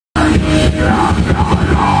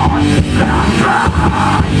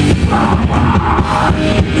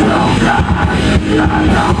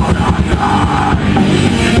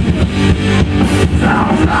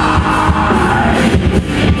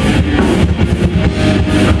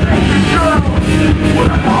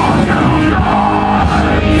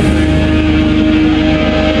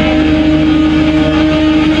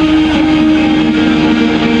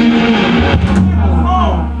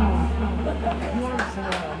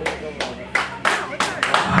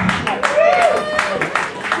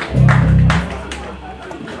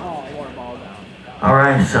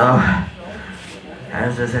Alright, so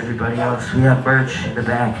as does everybody else, we have merch in the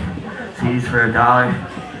back. CDs for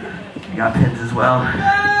 $1. We got pins as well.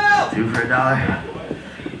 2 for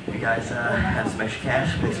 $1. If you guys have some extra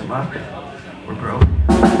cash, pick some up. We're broke.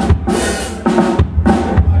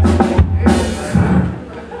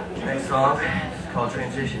 Next song is called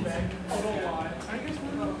Transitions.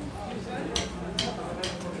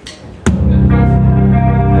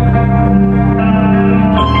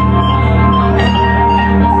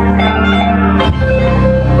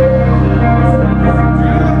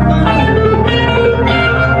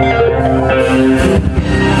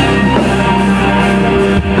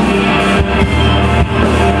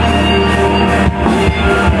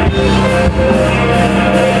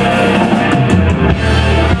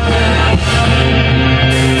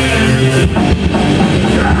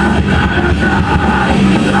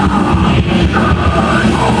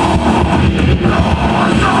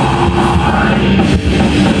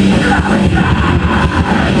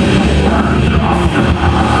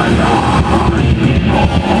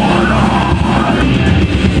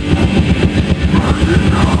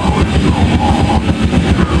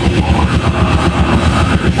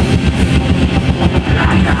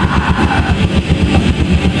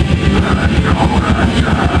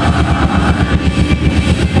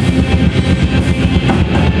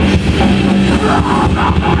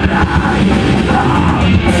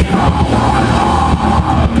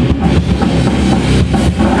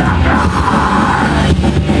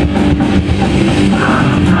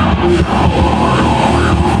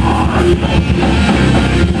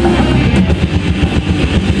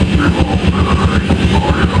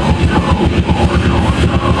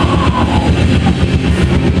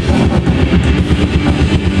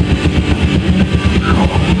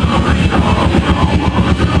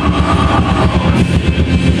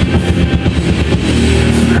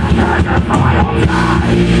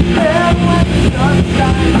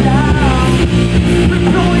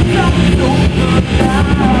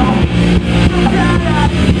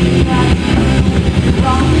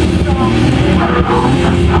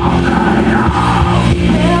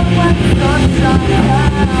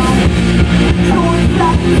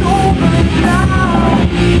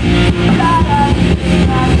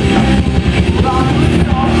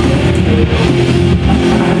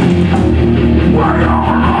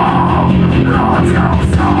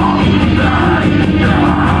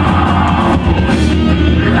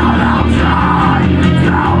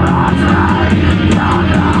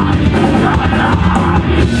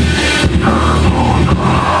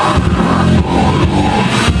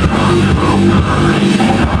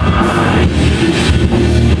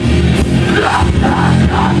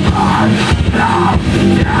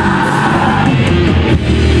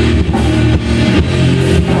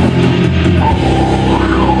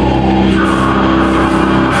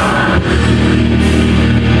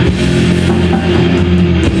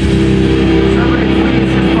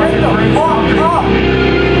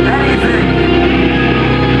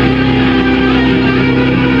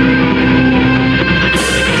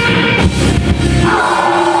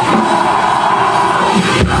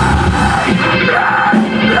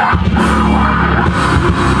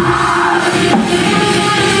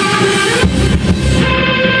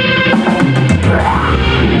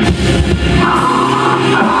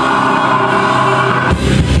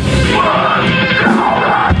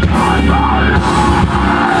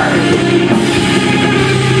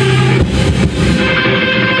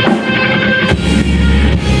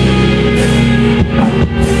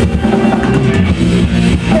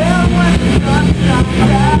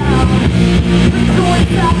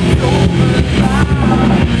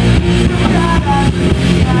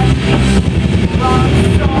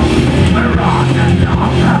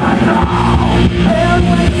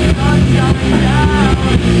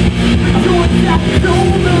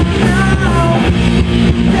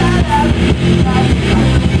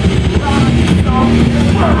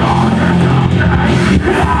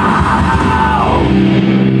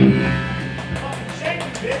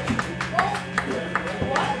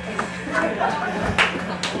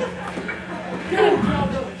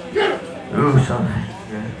 Ooh, something.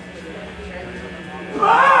 Yeah.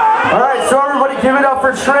 Alright, so everybody give it up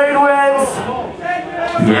for Trade Winds.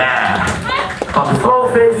 Yeah.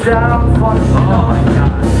 Slow face down. Fuck. Oh my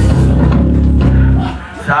god.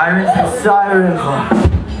 Sirens. Sirens.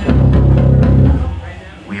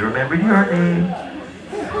 We remembered your name.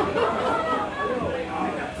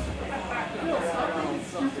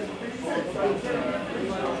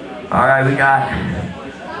 Alright, we got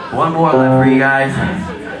one more left for you guys.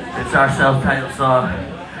 It's our self-titled song.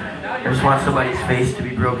 I just want somebody's face to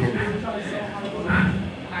be broken.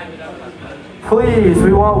 Please,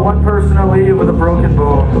 we want one person to leave with a broken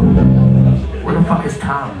bone. Where the fuck is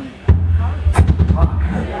Tom? Fuck.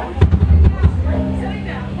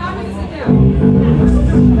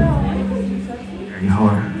 Dirty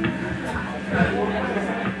whore.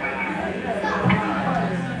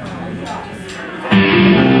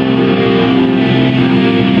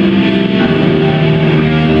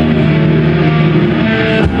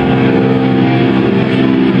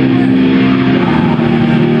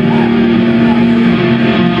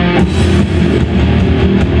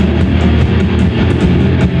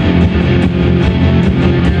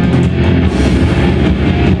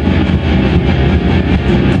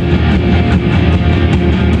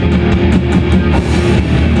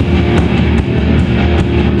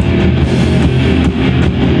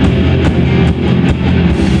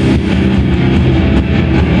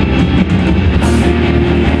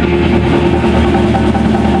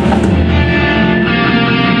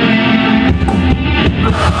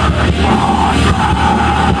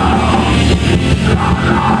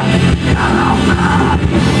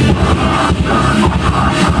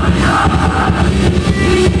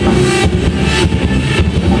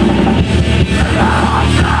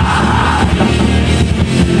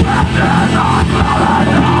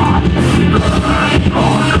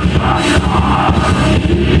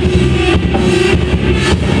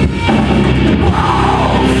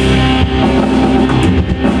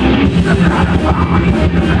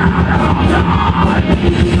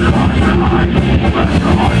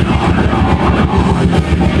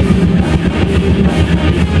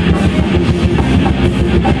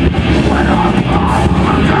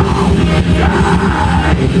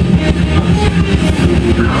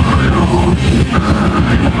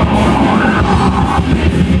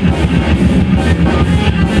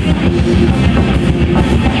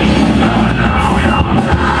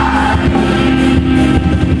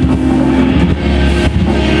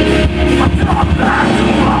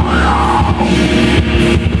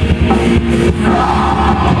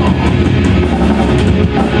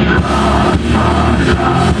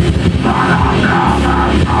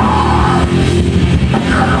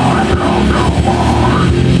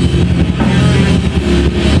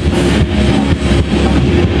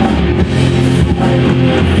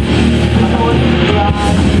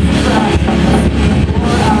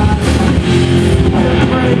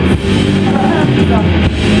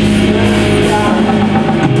 Justice.